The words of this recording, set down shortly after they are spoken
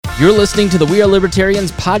You're listening to the We Are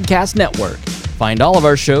Libertarians Podcast Network. Find all of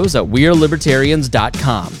our shows at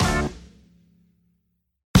wearelibertarians.com.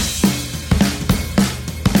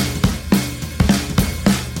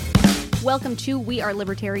 Welcome to We Are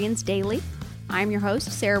Libertarians Daily. I'm your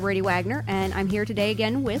host, Sarah Brady Wagner, and I'm here today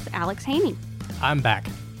again with Alex Haney. I'm back.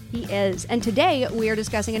 He is. And today we are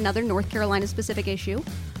discussing another North Carolina-specific issue,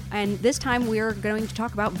 and this time we are going to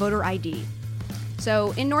talk about voter ID.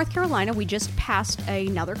 So in North Carolina, we just passed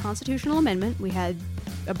another constitutional amendment. We had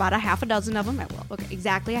about a half a dozen of them. Well, okay,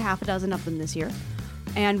 exactly a half a dozen of them this year.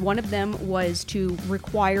 And one of them was to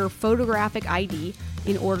require photographic ID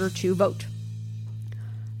in order to vote.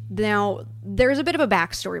 Now, there's a bit of a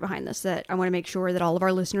backstory behind this that I want to make sure that all of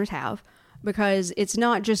our listeners have, because it's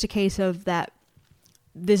not just a case of that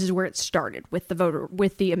this is where it started with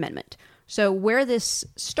the amendment. So where this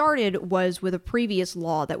started was with a previous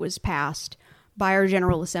law that was passed by our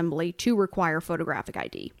General Assembly to require photographic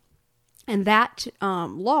ID. And that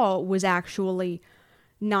law was actually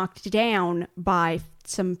knocked down by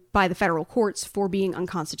the federal courts for being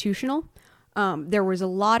unconstitutional. There was a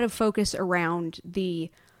lot of focus around the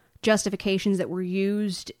justifications that were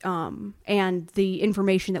used and the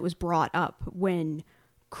information that was brought up when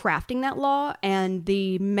crafting that law, and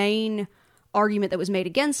the main argument that was made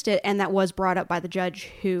against it, and that was brought up by the judge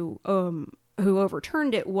who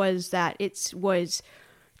overturned it, was that it was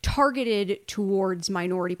targeted towards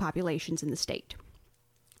minority populations in the state.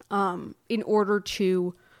 And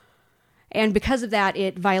because of that,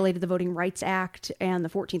 it violated the Voting Rights Act and the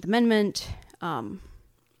 14th Amendment. And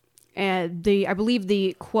I believe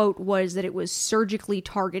the quote was that it was surgically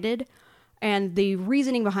targeted. And the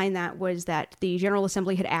reasoning behind that was that the General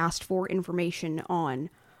Assembly had asked for information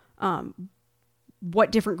on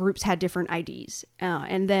what different groups had different IDs.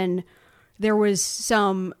 And then there was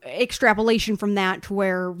some extrapolation from that to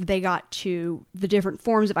where they got to the different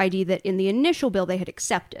forms of ID that in the initial bill they had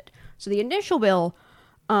accepted. So the initial bill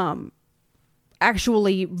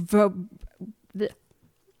actually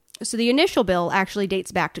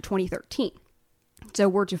dates back to 2013. So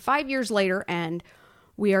we're to 5 years later, and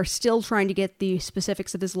we are still trying to get the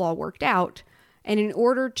specifics of this law worked out. And in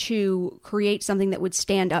order to create something that would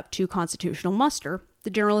stand up to constitutional muster, the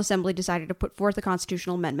General Assembly decided to put forth a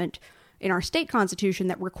constitutional amendment in our state constitution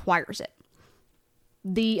that requires it.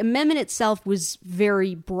 The amendment itself was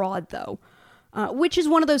very broad, though, which is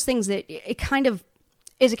one of those things that it kind of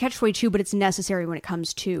is a catch-22, but it's necessary when it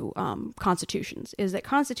comes to constitutions, is that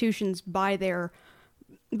constitutions, by their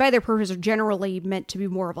purpose, are generally meant to be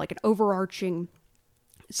more of like an overarching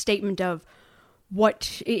statement of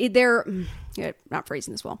what they're not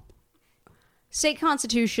phrasing this well. State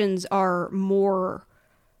constitutions are more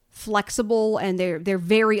flexible, and they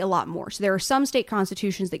vary a lot more. So there are some state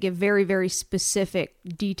constitutions that give very, very specific,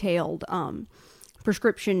 detailed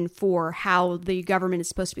prescription for how the government is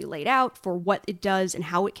supposed to be laid out, for what it does and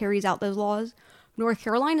how it carries out those laws. North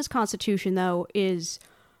Carolina's constitution, though, is,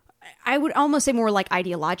 I would almost say, more like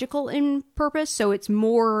ideological in purpose. So it's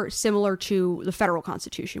more similar to the federal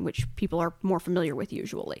constitution, which people are more familiar with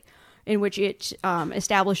usually, in which it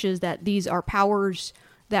establishes that these are powers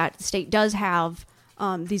that the state does have.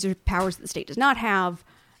 These are powers that the state does not have.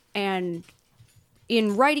 And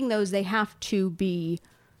in writing those, they have to be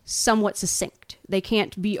somewhat succinct. They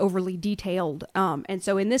can't be overly detailed. And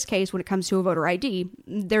so in this case, when it comes to a voter ID,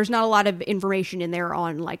 there's not a lot of information in there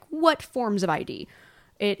on like what forms of ID.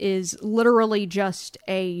 It is literally just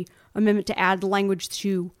a amendment to add language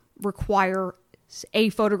to require a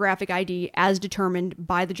photographic ID as determined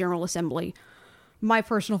by the General Assembly. My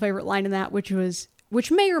personal favorite line in that, which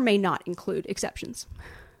may or may not include exceptions.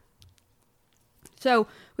 So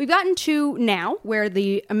we've gotten to now where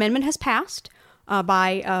the amendment has passed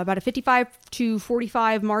by about a 55 to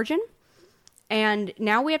 45 margin. And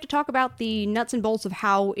now we have to talk about the nuts and bolts of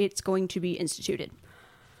how it's going to be instituted.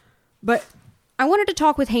 But I wanted to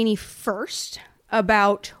talk with Haney first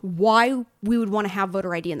about why we would want to have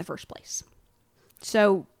voter ID in the first place.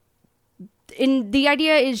 So the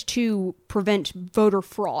idea is to prevent voter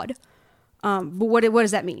fraud. But what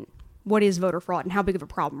does that mean? What is voter fraud, and how big of a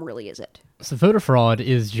problem really is it? So voter fraud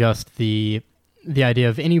is just the idea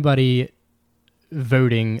of anybody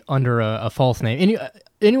voting under a false name,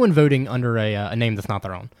 anyone voting under a name that's not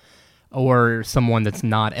their own, or someone that's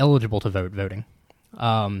not eligible to voting.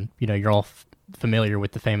 You're all familiar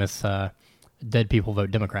with the famous dead people vote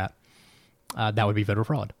Democrat. That would be voter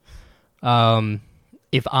fraud.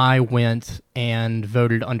 If I went and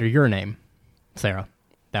voted under your name, Sarah,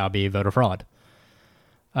 that would be voter fraud.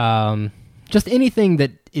 Just anything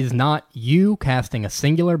that is not you casting a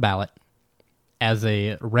singular ballot as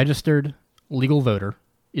a registered legal voter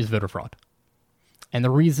is voter fraud. And the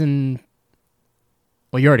reason,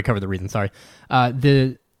 well, you already covered the reason, sorry. How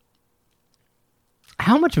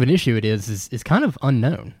much of an issue it is kind of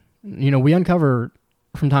unknown. We uncover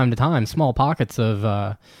from time to time small pockets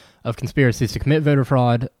of conspiracies to commit voter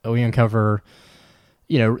fraud. We uncover,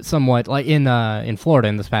 somewhat like in Florida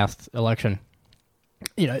in this past election,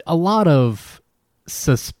 a lot of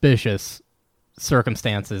suspicious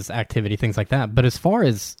circumstances, activity, things like that. But as far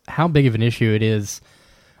as how big of an issue it is,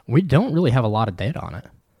 we don't really have a lot of data on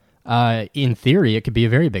it. In theory, it could be a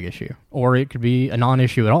very big issue, or it could be a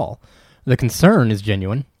non-issue at all. The concern is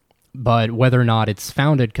genuine, but whether or not it's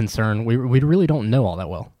founded concern, we really don't know all that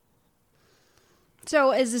well.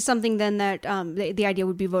 So is this something then that the idea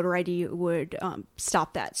would be voter ID would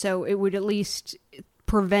stop that? So it would at least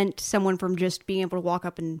prevent someone from just being able to walk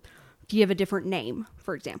up and give a different name,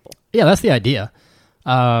 for example? Yeah, that's the idea.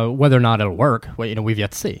 Whether or not it'll work, well, we've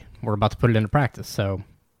yet to see. We're about to put it into practice, so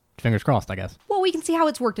fingers crossed, I guess. Well, we can see how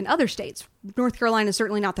it's worked in other states. North Carolina is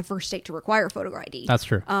certainly not the first state to require photo ID. That's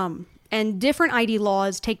true. And different ID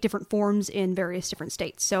laws take different forms in various different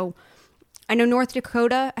states. So I know North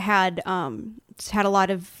Dakota had a lot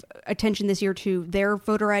of attention this year to their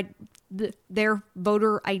voter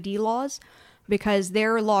ID laws, because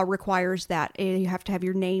their law requires that you have to have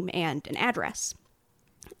your name and an address.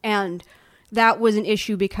 And that was an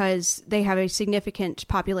issue because they have a significant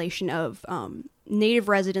population of native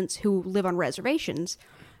residents who live on reservations,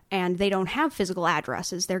 and they don't have physical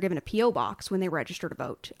addresses. They're given a P.O. box when they register to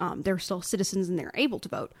vote. They're still citizens and they're able to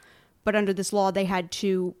vote. But under this law, they had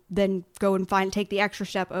to then go and take the extra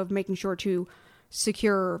step of making sure to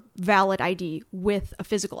secure valid ID with a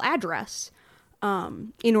physical address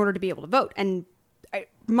in order to be able to vote. And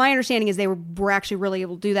my understanding is they were actually really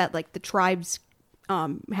able to do that. Like the tribes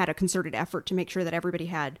had a concerted effort to make sure that everybody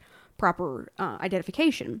had proper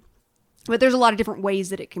identification. But there's a lot of different ways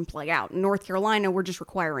that it can play out. In North Carolina, we're just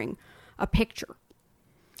requiring a picture.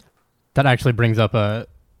 That actually brings up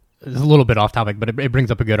it's a little bit off topic, but it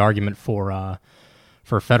brings up a good argument for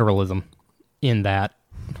federalism in that,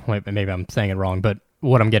 maybe I'm saying it wrong, but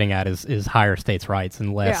what I'm getting at is higher states' rights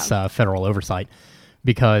and less federal oversight.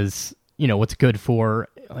 Because, what's good for,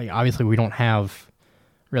 obviously we don't have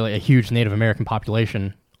really a huge Native American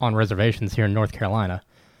population on reservations here in North Carolina,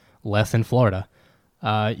 less in Florida.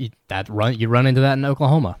 You run into that in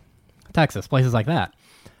Oklahoma, Texas, places like that.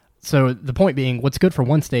 So the point being, what's good for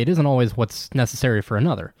one state isn't always what's necessary for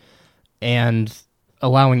another. And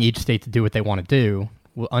allowing each state to do what they want to do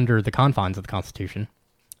under the confines of the Constitution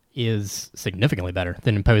is significantly better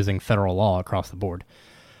than imposing federal law across the board.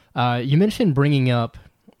 You mentioned bringing up,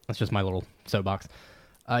 that's just my little soapbox,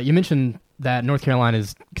 you mentioned that North Carolina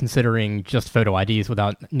is considering just photo IDs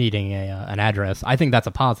without needing an address. I think that's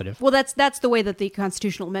a positive. Well, that's the way that the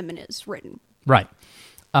constitutional amendment is written. Right.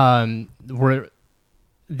 The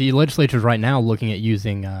legislature is right now looking at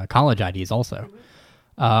using college IDs also.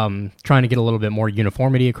 Trying to get a little bit more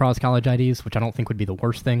uniformity across college IDs, which I don't think would be the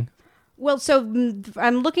worst thing. Well, so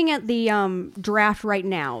I'm looking at the draft right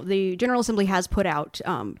now. The General Assembly has put out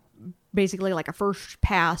basically like a first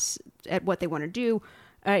pass at what they want to do.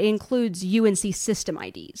 It includes UNC system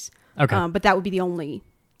IDs. Okay. But that would be the only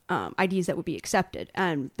IDs that would be accepted.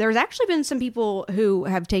 And there's actually been some people who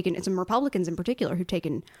have taken, some Republicans in particular, who've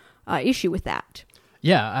taken issue with that.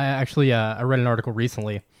 Yeah, I read an article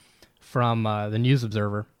recently from the News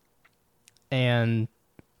Observer, and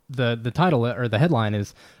the title or the headline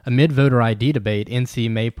is "Amid Voter ID Debate,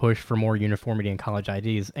 NC May Push for More Uniformity in College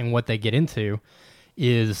IDs." And what they get into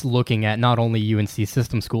is looking at not only UNC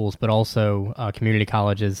system schools, but also community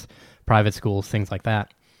colleges, private schools, things like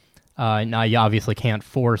that. Now, you obviously can't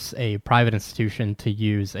force a private institution to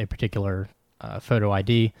use a particular photo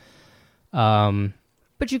ID.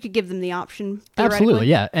 But you could give them the option. Absolutely,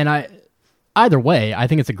 yeah. And either way, I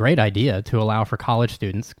think it's a great idea to allow for college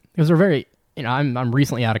students, because they're very, I'm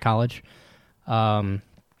recently out of college, or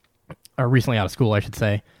recently out of school, I should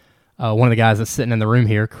say. One of the guys that's sitting in the room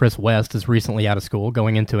here, Chris West, is recently out of school,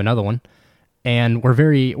 going into another one, and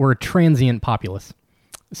we're a transient populace.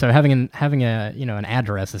 So having an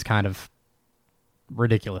address is kind of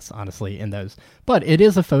ridiculous, honestly, in those. But it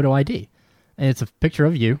is a photo ID, and it's a picture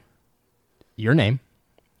of you, your name,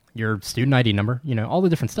 your student ID number, all the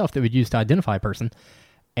different stuff that we'd use to identify a person.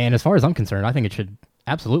 And as far as I'm concerned, I think it should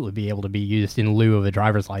absolutely be able to be used in lieu of a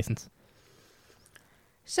driver's license.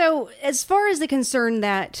 So as far as the concern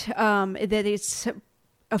that it's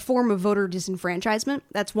a form of voter disenfranchisement,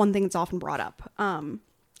 that's one thing that's often brought up.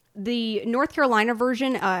 The North Carolina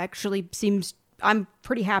version actually seems, I'm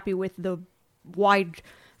pretty happy with the wide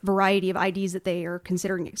variety of IDs that they are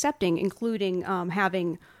considering accepting, including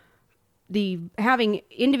having having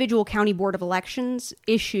individual county board of elections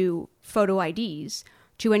issue photo IDs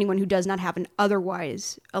to anyone who does not have an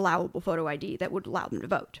otherwise allowable photo ID that would allow them to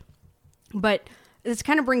vote. But this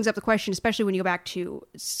kind of brings up the question, especially when you go back to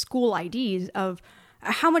school IDs, of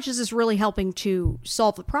how much is this really helping to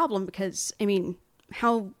solve the problem? Because, I mean,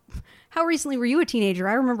 how recently were you a teenager?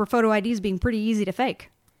 I remember photo IDs being pretty easy to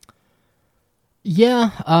fake.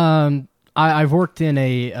 Yeah, I've worked in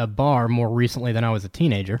a bar more recently than I was a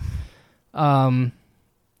teenager. Yeah,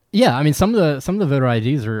 I mean, some of the voter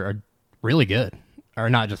IDs are really good. Or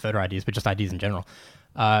not just voter IDs, but just IDs in general.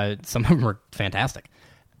 Some of them are fantastic.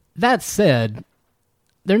 That said,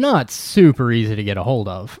 they're not super easy to get a hold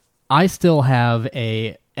of. I still have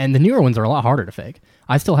and the newer ones are a lot harder to fake.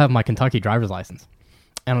 I still have my Kentucky driver's license.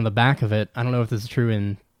 And on the back of it, I don't know if this is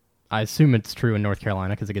true I assume it's true in North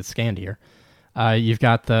Carolina because it gets scanned here. You've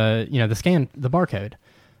got the barcode.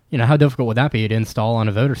 How difficult would that be to install on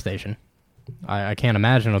a voter station? I can't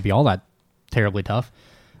imagine it'll be all that terribly tough.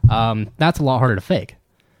 That's a lot harder to fake.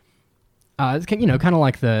 It's kind of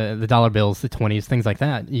like the dollar bills, the 20s, things like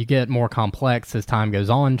that. You get more complex as time goes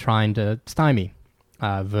on, trying to stymie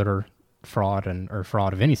voter fraud or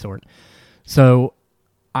fraud of any sort. So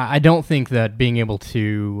I don't think that being able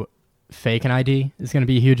to fake an ID is going to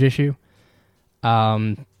be a huge issue.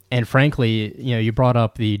 And frankly, you brought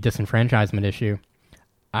up the disenfranchisement issue.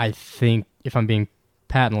 I think, if I'm being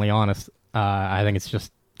patently honest, I think it's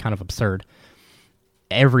just kind of absurd.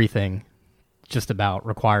 Everything just about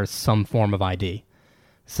requires some form of ID.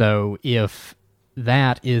 So if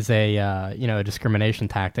that is a discrimination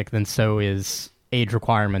tactic, then so is age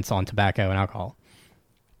requirements on tobacco and alcohol,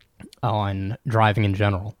 on driving in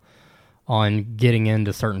general, on getting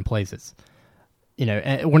into certain places.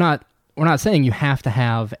 We're not saying you have to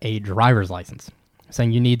have a driver's license. We're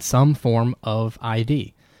saying you need some form of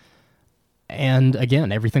ID. And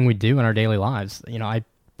again, everything we do in our daily lives, I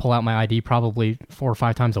pull out my ID probably 4 or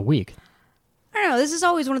 5 times a week. I don't know. This is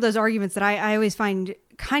always one of those arguments that I always find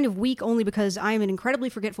kind of weak, only because I am an incredibly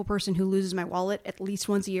forgetful person who loses my wallet at least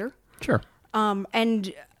once a year. Sure.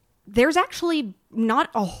 And there's actually not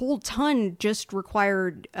a whole ton just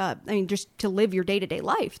required, just to live your day-to-day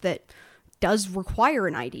life that does require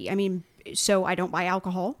an ID. So I don't buy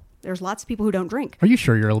alcohol. There's lots of people who don't drink. Are you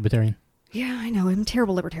sure you're a libertarian? Yeah, I know. I'm a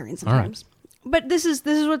terrible libertarian sometimes. All right. But this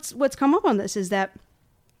is what's come up on this, is that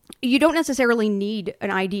you don't necessarily need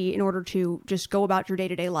an ID in order to just go about your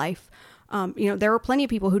day-to-day life. There are plenty of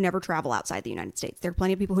people who never travel outside the United States. There are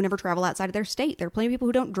plenty of people who never travel outside of their state. There are plenty of people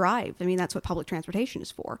who don't drive. That's what public transportation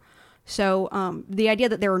is for. So the idea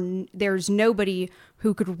that there's nobody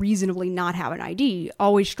who could reasonably not have an ID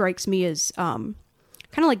always strikes me as kind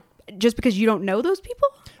of like, just because you don't know those people?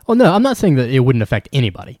 Well, no, I'm not saying that it wouldn't affect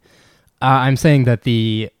anybody. I'm saying that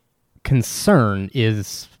the concern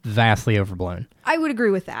is vastly overblown. I would agree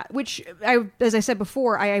with that, which, as I said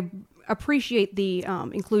before, I appreciate the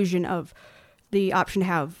inclusion of the option to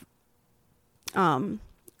have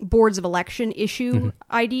boards of election issue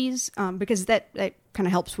IDs, because that kind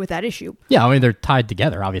of helps with that issue. Yeah, they're tied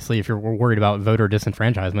together, obviously. If you're worried about voter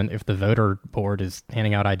disenfranchisement, if the voter board is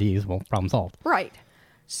handing out IDs, well, problem solved. Right.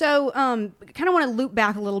 So kind of want to loop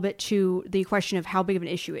back a little bit to the question of how big of an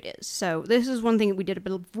issue it is. So this is one thing that we did a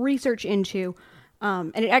bit of research into,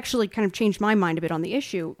 and it actually kind of changed my mind a bit on the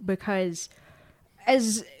issue, because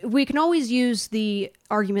as we can always use the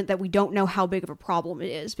argument that we don't know how big of a problem it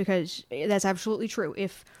is, because that's absolutely true.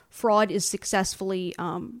 If fraud is successfully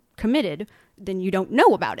committed, then you don't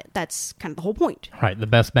know about it. That's kind of the whole point. Right. The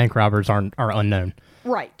best bank robbers are unknown.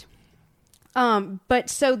 Right. But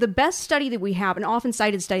so the best study that we have, an often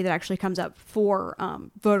cited study that actually comes up for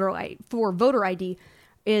voter ID,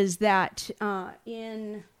 is that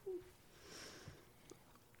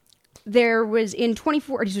there was in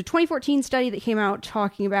 2014 study that came out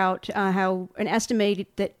talking about how an estimated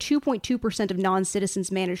that 2.2% of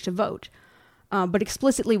non-citizens managed to vote. But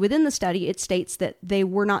explicitly within the study, it states that they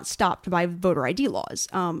were not stopped by voter ID laws.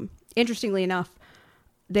 Interestingly enough,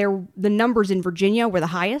 the numbers in Virginia were the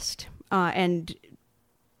highest, and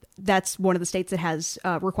that's one of the states that has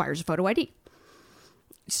requires a photo ID.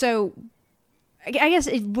 So I guess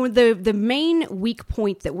the main weak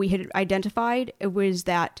point that we had identified was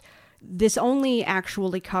that this only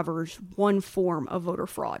actually covers one form of voter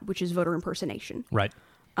fraud, which is voter impersonation. Right.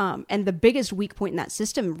 And the biggest weak point in that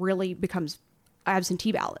system really becomes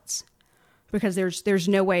absentee ballots, because there's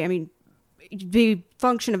no way. The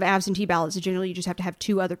function of absentee ballots is generally you just have to have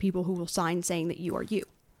 2 other people who will sign saying that you are you.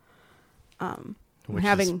 I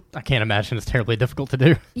can't imagine it's terribly difficult to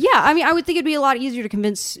do. Yeah, I would think it'd be a lot easier to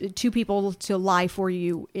convince 2 people to lie for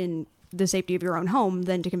you in the safety of your own home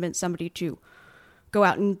than to convince somebody to go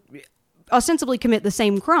out and ostensibly commit the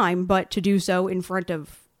same crime, but to do so in front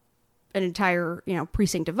of an entire,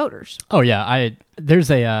 precinct of voters. Oh yeah,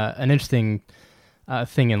 there's an interesting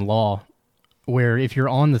thing in law where if you're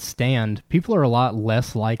on the stand, people are a lot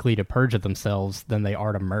less likely to perjure themselves than they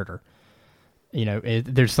are to murder.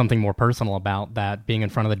 There's something more personal about that, being in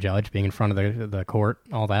front of the judge, being in front of the court,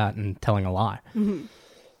 all that, and telling a lie. Mm-hmm.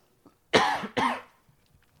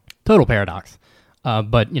 Total paradox.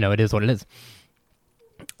 But, it is what it is.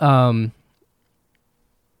 I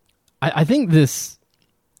think there's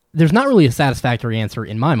not really a satisfactory answer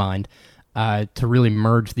in my mind to really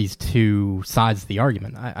merge these two sides of the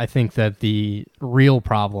argument. I think that the real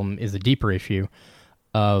problem is a deeper issue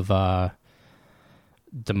of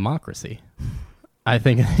democracy. I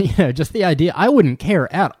think, just the idea, I wouldn't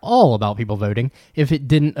care at all about people voting if it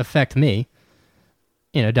didn't affect me,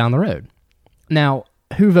 down the road. Now,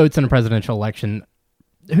 who votes in a presidential election,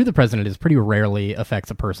 who the president is, pretty rarely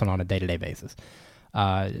affects a person on a day-to-day basis.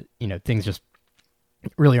 Things just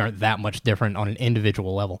really aren't that much different on an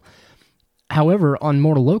individual level. However, on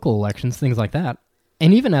more local elections, things like that,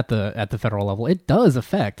 and even at the federal level, it does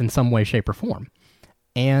affect in some way, shape, or form.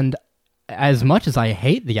 And as much as I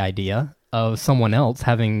hate the idea of someone else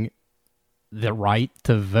having the right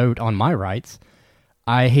to vote on my rights,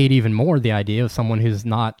 I hate even more the idea of someone who's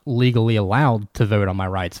not legally allowed to vote on my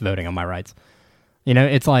rights, voting on my rights.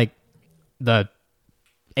 It's like the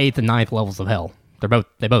 8th and 9th levels of hell.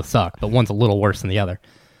 They both suck, but one's a little worse than the other.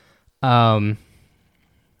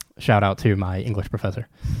 Shout out to my English professor.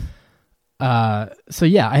 So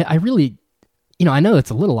yeah, I really, I know it's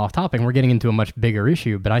a little off topic and we're getting into a much bigger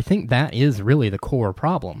issue, but I think that is really the core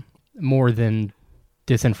problem, more than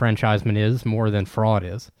disenfranchisement is, more than fraud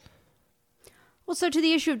is. Well, so to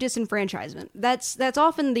the issue of disenfranchisement, that's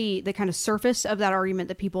often the kind of surface of that argument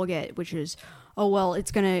that people get, which is, oh, well,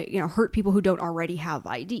 it's going to hurt people who don't already have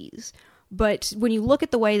IDs. But when you look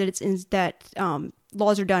at the way that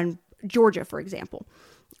laws are done, Georgia, for example,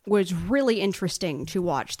 was really interesting to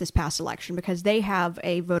watch this past election because they have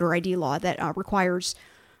a voter ID law that requires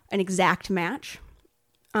an exact match,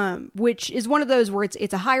 which is one of those where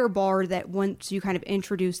it's a higher bar that once you kind of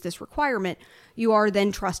introduce this requirement, you are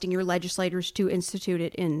then trusting your legislators to institute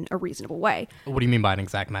it in a reasonable way. What do you mean by an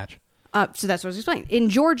exact match? So that's what I was explaining. In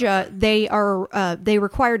Georgia, they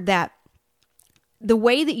required that the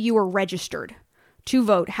way that you are registered to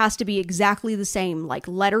vote has to be exactly the same, like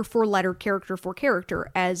letter for letter, character for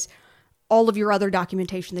character, as all of your other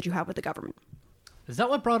documentation that you have with the government. Is that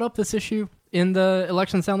what brought up this issue in the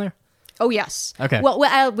elections down there? Oh, yes. Okay. Well,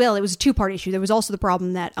 it was a two-part issue. There was also the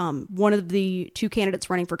problem that one of the two candidates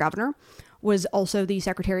running for governor was also the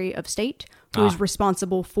Secretary of State, who is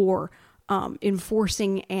responsible for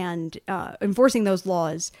enforcing those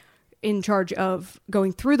laws, in charge of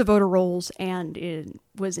going through the voter rolls, and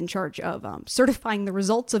was in charge of certifying the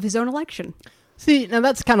results of his own election. See, now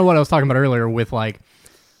that's kind of what I was talking about earlier with, like,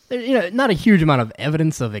 not a huge amount of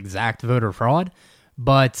evidence of exact voter fraud,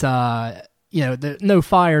 but, no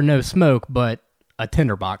fire, no smoke, but a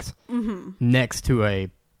tinderbox next to a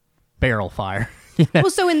barrel fire. Well,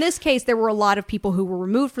 so in this case, there were a lot of people who were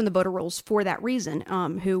removed from the voter rolls for that reason,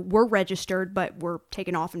 who were registered but were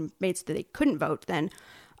taken off and made so that they couldn't vote then.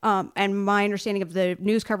 And my understanding of the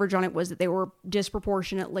news coverage on it was that they were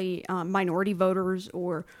disproportionately minority voters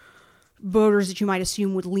or voters that you might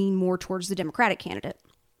assume would lean more towards the Democratic candidate.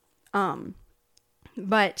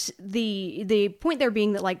 But the point there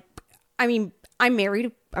being that, like, I mean, I'm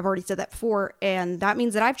married. I've already said that before, and that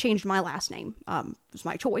means that I've changed my last name. It was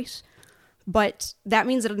my choice. But that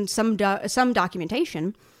means that in some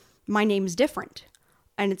documentation, my name is different.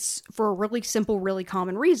 And it's for a really simple, really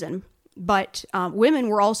common reason. But women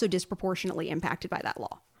were also disproportionately impacted by that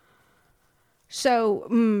law. So,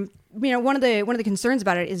 one of the concerns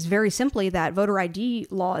about it is very simply that voter ID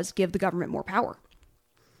laws give the government more power.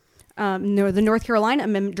 The North Carolina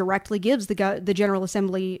Amendment directly gives the General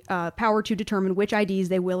Assembly power to determine which IDs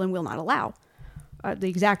they will and will not allow. The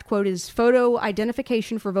exact quote is, "Photo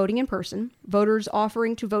identification for voting in person. Voters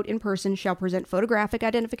offering to vote in person shall present photographic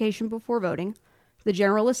identification before voting. The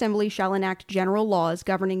General Assembly shall enact general laws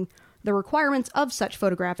governing the requirements of such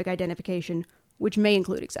photographic identification, which may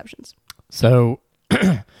include exceptions." So,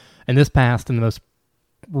 in the most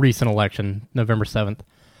recent election, November 7th,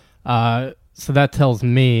 so that tells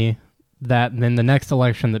me that then the next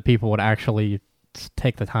election that people would actually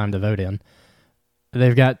take the time to vote in,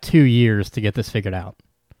 they've got 2 years to get this figured out.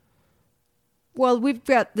 Well, we've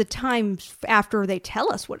got the time after they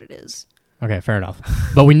tell us what it is. Okay, fair enough.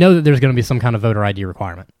 But we know that there's going to be some kind of voter ID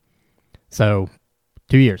requirement. So,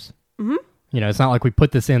 2 years. Mm-hmm. It's not like we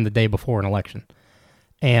put this in the day before an election.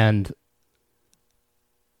 And,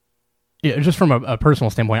 just from a personal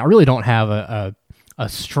standpoint, I really don't have a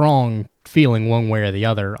strong feeling one way or the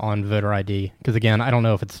other on voter ID. Because again, I don't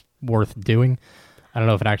know if it's worth doing. I don't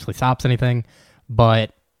know if it actually stops anything.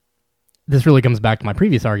 But this really comes back to my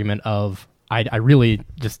previous argument of I really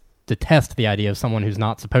just detest the idea of someone who's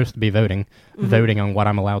not supposed to be voting, voting on what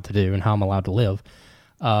I'm allowed to do and how I'm allowed to live.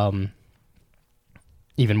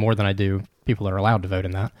 Even more than I do people that are allowed to vote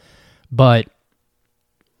in that. But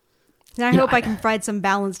and I hope I can provide some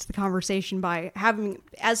balance to the conversation by having,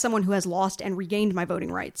 as someone who has lost and regained my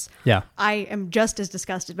voting rights, yeah, I am just as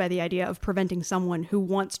disgusted by the idea of preventing someone who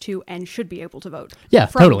wants to and should be able to vote from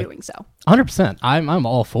totally doing so. 100%. I'm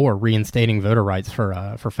all for reinstating voter rights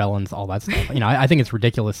for felons, all that stuff. I think it's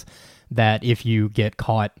ridiculous that if you get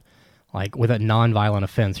caught like with a non-violent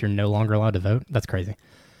offense, you're no longer allowed to vote. That's crazy.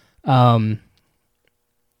 So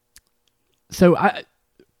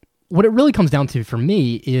what it really comes down to for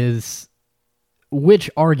me is which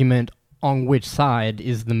argument on which side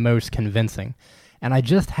is the most convincing. And I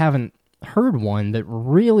just haven't heard one that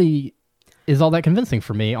really is all that convincing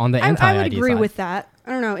for me on the anti-ID side. I would agree with that.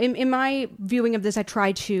 I don't know. In my viewing of this, I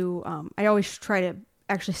try to, I always try to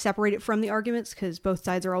actually separate it from the arguments because both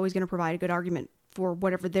sides are always going to provide a good argument for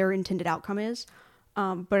whatever their intended outcome is.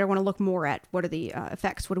 But I want to look more at what are the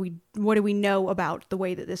effects. What do we know about the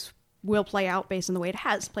way that this will play out based on the way it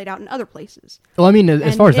has played out in other places. Well, I mean,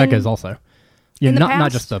 as far as that goes also.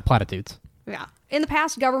 Not just the platitudes. Yeah. In the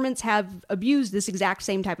past, governments have abused this exact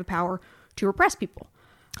same type of power to repress people.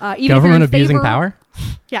 Government abusing power?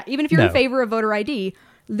 Yeah, even if you're in favor of voter ID,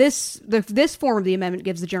 this form of the amendment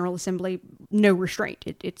gives the General Assembly no restraint.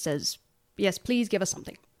 It says, yes, please give us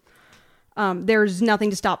something. There's nothing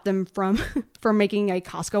to stop them from making a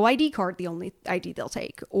Costco ID card the only ID they'll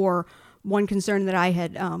take, or one concern that I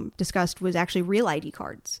had discussed was actually real ID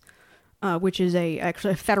cards, which is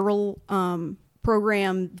actually a federal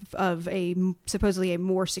program of supposedly a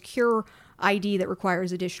more secure ID that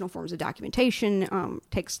requires additional forms of documentation,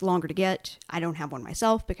 takes longer to get. I don't have one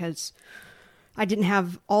myself because I didn't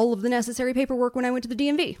have all of the necessary paperwork when I went to the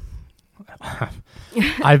DMV.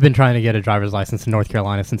 I've been trying to get a driver's license in North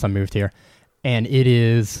Carolina since I moved here, and it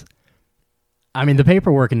is... I mean, the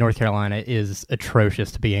paperwork in North Carolina is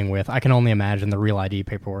atrocious to begin with. I can only imagine the real ID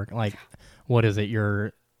paperwork. Like, what is it?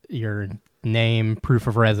 Your name, proof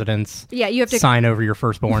of residence. Yeah, you have to sign over your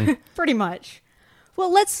firstborn. Pretty much.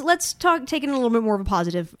 Well, let's take it in a little bit more of a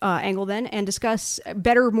positive angle then, and discuss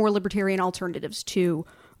better, more libertarian alternatives to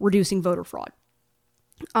reducing voter fraud.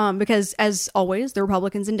 Because, as always, the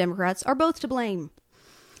Republicans and Democrats are both to blame.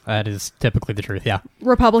 That is typically the truth, yeah.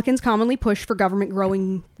 Republicans commonly push for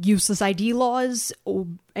government-growing useless ID laws,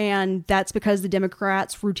 and that's because the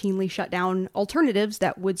Democrats routinely shut down alternatives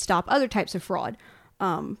that would stop other types of fraud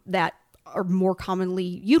that are more commonly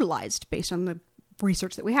utilized based on the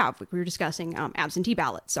research that we have. Like we were discussing, absentee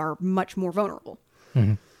ballots are much more vulnerable.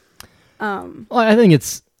 Mm-hmm. Well, I think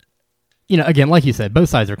it's, again, like you said, both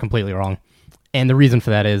sides are completely wrong. And the reason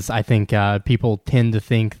for that is I think people tend to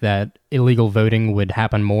think that illegal voting would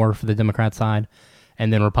happen more for the Democrat side,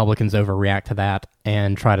 and then Republicans overreact to that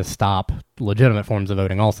and try to stop legitimate forms of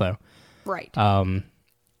voting also. Right.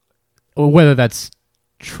 Whether that's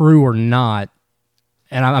true or not,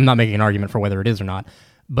 and I'm not making an argument for whether it is or not,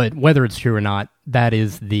 but whether it's true or not, that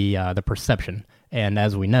is the perception. And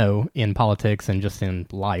as we know, in politics and just in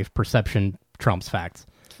life, perception trumps facts.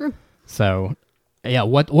 True. So... yeah,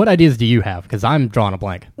 what ideas do you have? Because I'm drawing a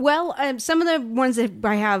blank. Well, some of the ones that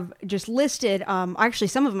I have just listed, actually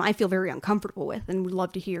some of them I feel very uncomfortable with and would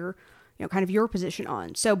love to hear, kind of your position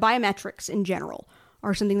on. So biometrics in general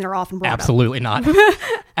are something that are often brought Absolutely up. Not.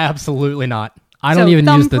 Absolutely not. I don't even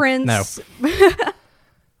use thumbprints. No.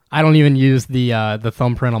 I don't even use the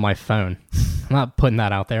thumbprint on my phone. I'm not putting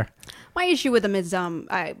that out there. My issue with them is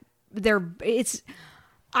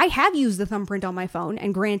I have used the thumbprint on my phone,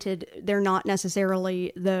 and granted, they're not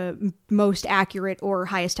necessarily the most accurate or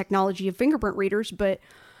highest technology of fingerprint readers, but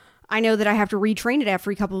I know that I have to retrain it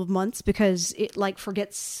every couple of months because it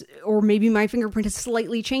forgets, or maybe my fingerprint has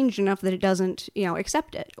slightly changed enough that it doesn't,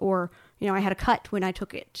 accept it, or, I had a cut when I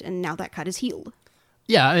took it, and now that cut is healed.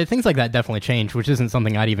 Yeah, things like that definitely change, which isn't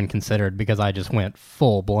something I'd even considered because I just went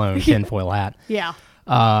full-blown tinfoil hat. Yeah.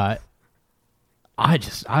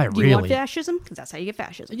 Do you want fascism? Because that's how you get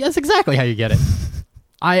fascism. That's exactly how you get it.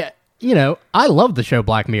 I love the show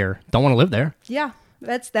Black Mirror. Don't want to live there. Yeah,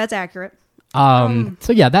 that's accurate. So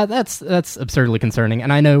yeah, that's absurdly concerning.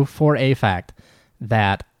 And I know for a fact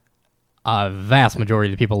that a vast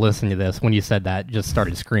majority of the people listening to this, when you said that, just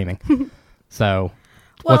started screaming. So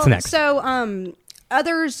what's next? So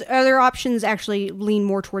other options actually lean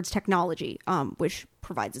more towards technology, which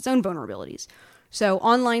provides its own vulnerabilities. So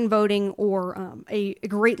online voting, or a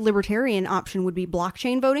great libertarian option would be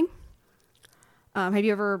blockchain voting. Are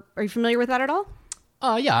you familiar with that at all?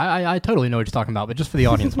 Yeah, I totally know what you're talking about, but just for the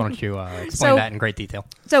audience, why don't you explain that in great detail?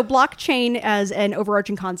 So blockchain as an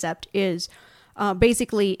overarching concept is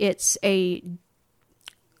basically it's a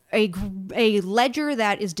ledger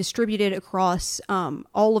that is distributed across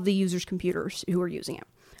all of the users' computers who are using it.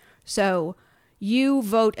 So you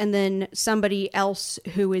vote, and then somebody else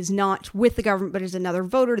who is not with the government but is another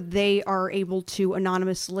voter, they are able to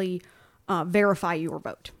anonymously verify your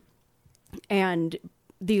vote. And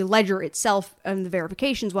the ledger itself and the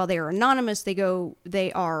verifications, while they are anonymous,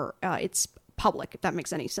 it's public, if that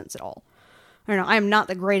makes any sense at all. I don't know. I am not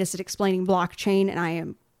the greatest at explaining blockchain, and I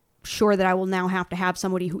am sure that I will now have to have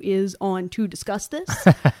somebody who is on to discuss this.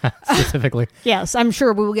 Specifically. Yes, I'm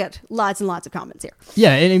sure we will get lots and lots of comments here.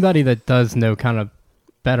 Yeah, anybody that does know kind of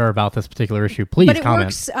better about this particular issue, please comment.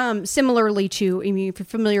 But it works similarly to, if you're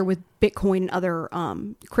familiar with Bitcoin and other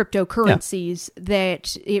cryptocurrencies,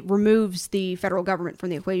 that it removes the federal government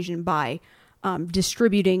from the equation by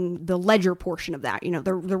distributing the ledger portion of that.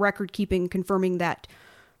 The record keeping, confirming that,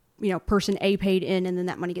 person A paid in and then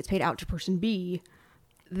that money gets paid out to person B.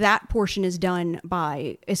 That portion is done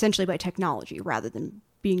essentially by technology rather than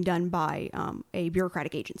being done by a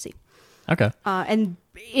bureaucratic agency. Okay. And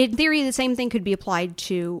in theory, the same thing could be applied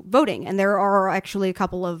to voting. And there are actually a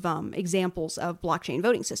couple of examples of blockchain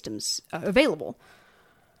voting systems available.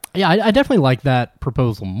 Yeah, I definitely like that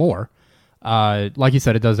proposal more. Like you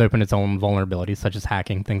said, it does open its own vulnerabilities, such as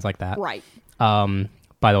hacking, things like that. Right.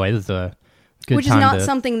 By the way, this is a good Which is time not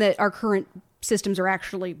something that our current systems are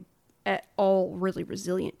actually at all really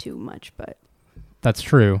resilient to much, but... That's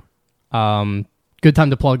true. Good time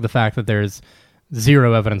to plug the fact that there's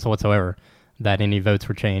zero evidence whatsoever that any votes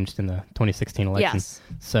were changed in the 2016 election. Yes.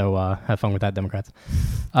 So have fun with that, Democrats.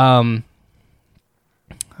 I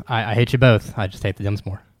hate you both. I just hate the Dems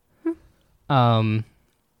more. I'm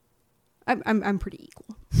pretty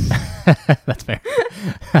equal. That's fair.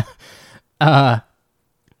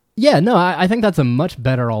 Yeah, no, I think that's a much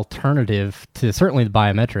better alternative to certainly the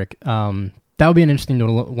biometric. That would be an interesting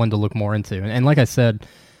one to look more into. And like I said,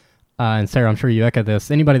 and Sarah, I'm sure you echo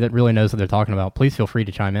this, anybody that really knows what they're talking about, please feel free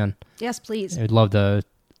to chime in. Yes, please. I'd love to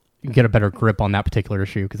get a better grip on that particular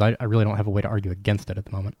issue, because I really don't have a way to argue against it at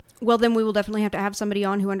the moment. Well, then we will definitely have to have somebody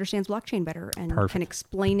on who understands blockchain better and Perfect. can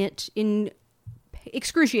explain it in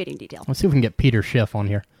excruciating detail. Let's see if we can get Peter Schiff on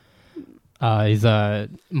here. He's a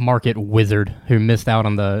market wizard who missed out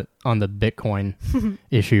on the Bitcoin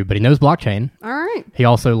issue, but he knows blockchain. All right. He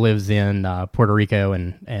also lives in Puerto Rico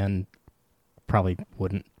and probably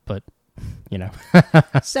wouldn't, but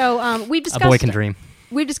So we've discussed. A boy can dream.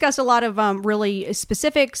 We've discussed a lot of really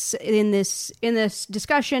specifics in this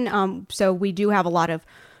discussion. So we do have a lot of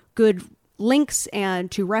good links and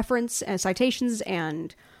to reference and citations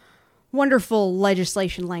and wonderful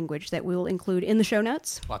legislation language that we will include in the show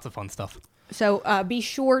notes. Lots of fun stuff. So be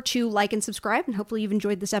sure to like and subscribe, and hopefully you've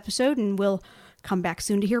enjoyed this episode, and we'll come back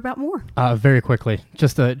soon to hear about more. Very quickly,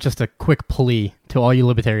 just a quick plea to all you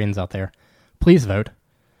libertarians out there. Please vote.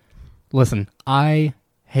 Listen, I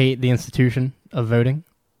hate the institution of voting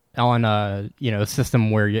on a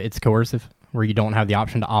system where it's coercive, where you don't have the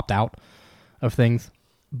option to opt out of things.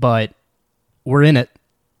 But we're in it.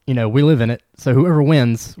 We live in it. So whoever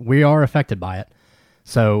wins, we are affected by it.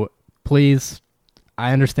 So please,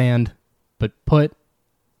 I understand, but put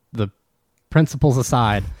the principles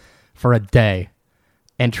aside for a day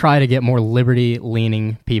and try to get more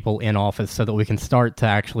liberty-leaning people in office so that we can start to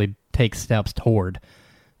actually take steps toward,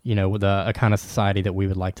 with a kind of society that we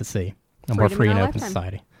would like to see. A more free and open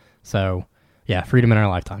society. So, yeah, freedom in our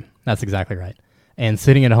lifetime. That's exactly right. And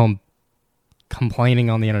sitting at home complaining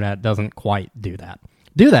on the internet doesn't quite do that.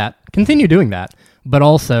 Do that. Continue doing that. But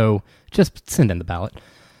also, just send in the ballot.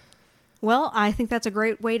 Well, I think that's a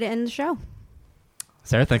great way to end the show.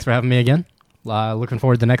 Sarah, thanks for having me again. Looking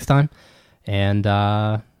forward to next time. And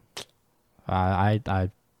I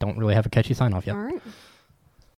don't really have a catchy sign-off yet. All right.